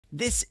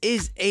This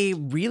is a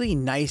really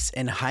nice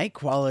and high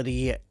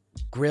quality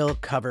grill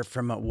cover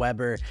from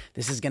Weber.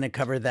 This is going to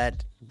cover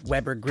that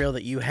Weber grill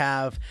that you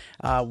have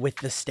with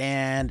the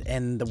stand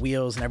and the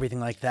wheels and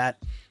everything like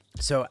that.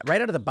 So right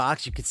out of the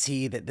box, you can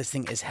see that this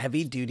thing is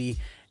heavy duty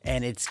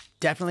and it's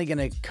definitely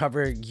going to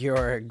cover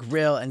your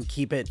grill and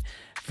keep it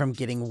from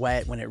getting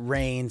wet when it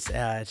rains.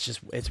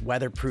 It's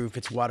weatherproof,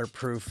 it's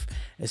waterproof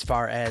as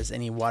far as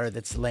any water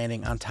that's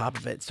landing on top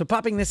of it. So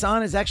popping this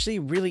on is actually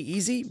really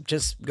easy,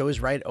 just goes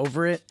right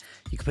over it.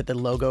 You can put the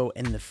logo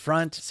in the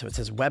front, so it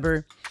says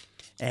Weber.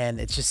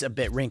 And it's just a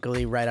bit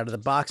wrinkly right out of the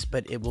box,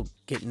 but it will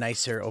get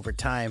nicer over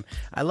time.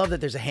 I love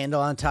that there's a handle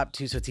on top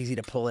too, so it's easy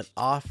to pull it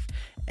off.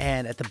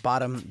 And at the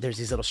bottom, there's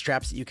these little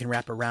straps that you can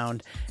wrap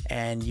around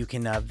and you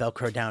can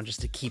Velcro down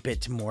just to keep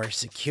it more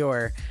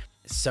secure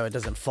so it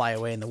doesn't fly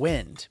away in the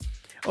wind.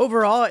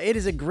 Overall, it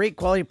is a great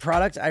quality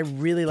product. I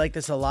really like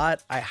this a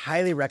lot. I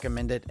highly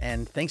recommend it,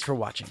 and thanks for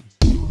watching.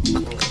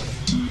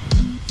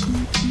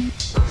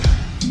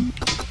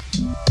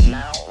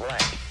 Now,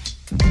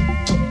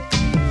 right.